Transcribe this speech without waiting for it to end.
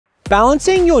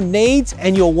Balancing your needs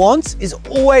and your wants is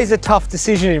always a tough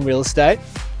decision in real estate.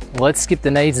 Let's skip the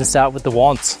needs and start with the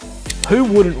wants. Who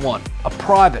wouldn't want a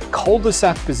private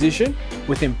cul-de-sac position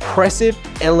with impressive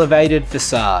elevated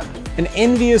facade? An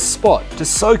envious spot to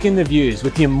soak in the views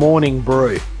with your morning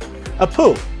brew. A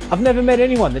pool. I've never met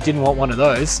anyone that didn't want one of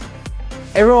those.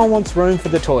 Everyone wants room for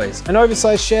the toys. An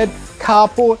oversized shed,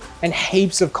 carport, and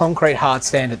heaps of concrete hard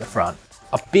stand at the front.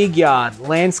 A big yard,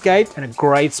 landscape, and a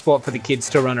great spot for the kids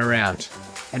to run around.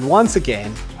 And once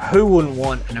again, who wouldn't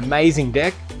want an amazing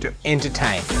deck to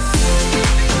entertain?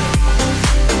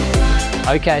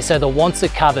 Okay, so the wants are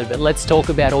covered, but let's talk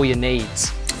about all your needs.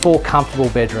 4 comfortable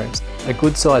bedrooms, a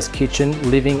good sized kitchen,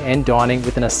 living and dining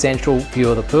with an essential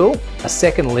view of the pool, a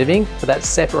second living for that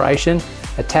separation,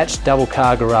 attached double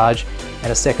car garage,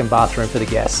 and a second bathroom for the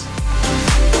guests.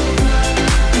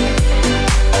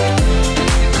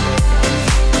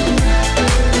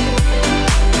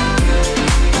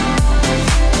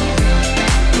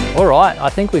 All right, I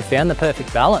think we've found the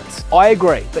perfect balance. I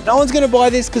agree, but no one's going to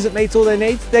buy this because it meets all their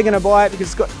needs. They're going to buy it because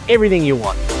it's got everything you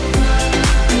want.